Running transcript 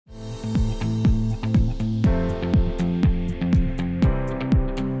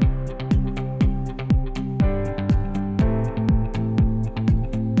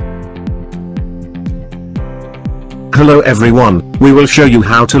Hello everyone, we will show you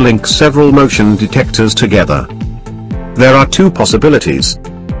how to link several motion detectors together. There are two possibilities.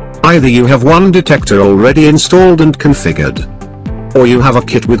 Either you have one detector already installed and configured, or you have a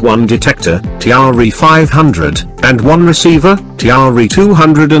kit with one detector, TRE500, and one receiver,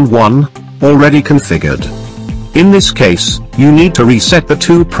 TRE201, already configured. In this case, you need to reset the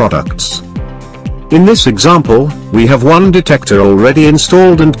two products. In this example, we have one detector already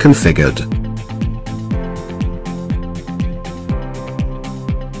installed and configured.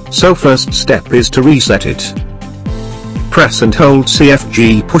 So first step is to reset it. Press and hold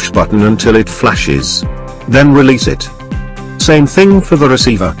CFG push button until it flashes. Then release it. Same thing for the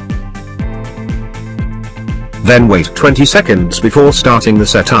receiver. Then wait 20 seconds before starting the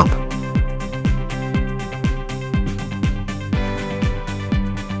setup.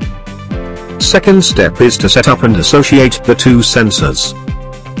 Second step is to set up and associate the two sensors.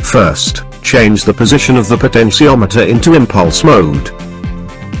 First, change the position of the potentiometer into impulse mode.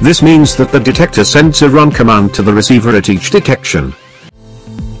 This means that the detector sends a run command to the receiver at each detection.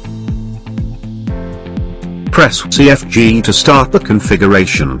 Press CFG to start the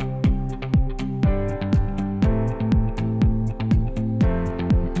configuration.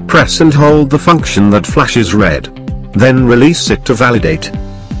 Press and hold the function that flashes red. Then release it to validate.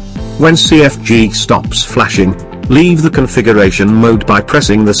 When CFG stops flashing, leave the configuration mode by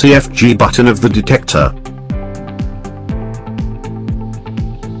pressing the CFG button of the detector.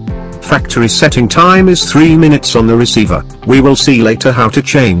 Factory setting time is 3 minutes on the receiver. We will see later how to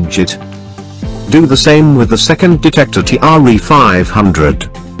change it. Do the same with the second detector TRE500.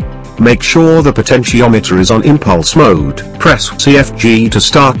 Make sure the potentiometer is on impulse mode. Press CFG to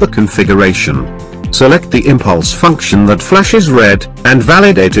start the configuration. Select the impulse function that flashes red, and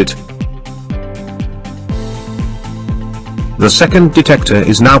validate it. The second detector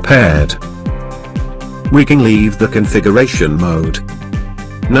is now paired. We can leave the configuration mode.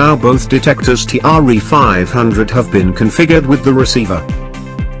 Now both detectors TRE500 have been configured with the receiver.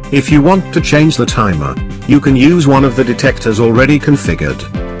 If you want to change the timer, you can use one of the detectors already configured.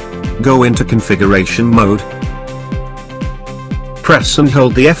 Go into configuration mode. Press and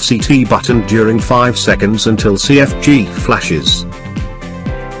hold the FCT button during 5 seconds until CFG flashes.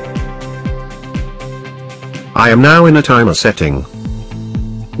 I am now in a timer setting.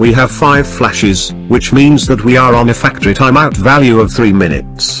 We have 5 flashes, which means that we are on a factory timeout value of 3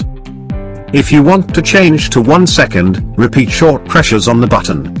 minutes. If you want to change to 1 second, repeat short pressures on the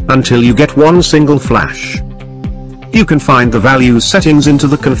button, until you get one single flash. You can find the value settings into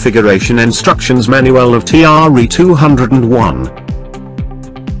the configuration instructions manual of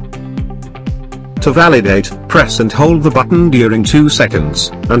TRE201. To validate, press and hold the button during 2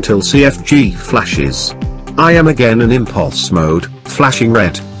 seconds, until CFG flashes. I am again in impulse mode, flashing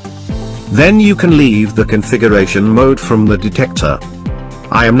red. Then you can leave the configuration mode from the detector.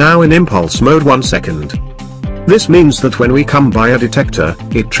 I am now in impulse mode 1 second. This means that when we come by a detector,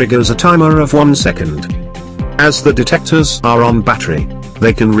 it triggers a timer of 1 second. As the detectors are on battery,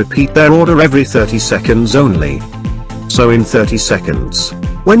 they can repeat their order every 30 seconds only. So in 30 seconds,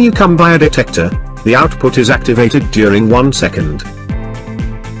 when you come by a detector, the output is activated during 1 second.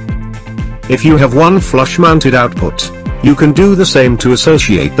 If you have one flush-mounted output, you can do the same to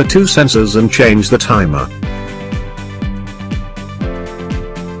associate the two sensors and change the timer.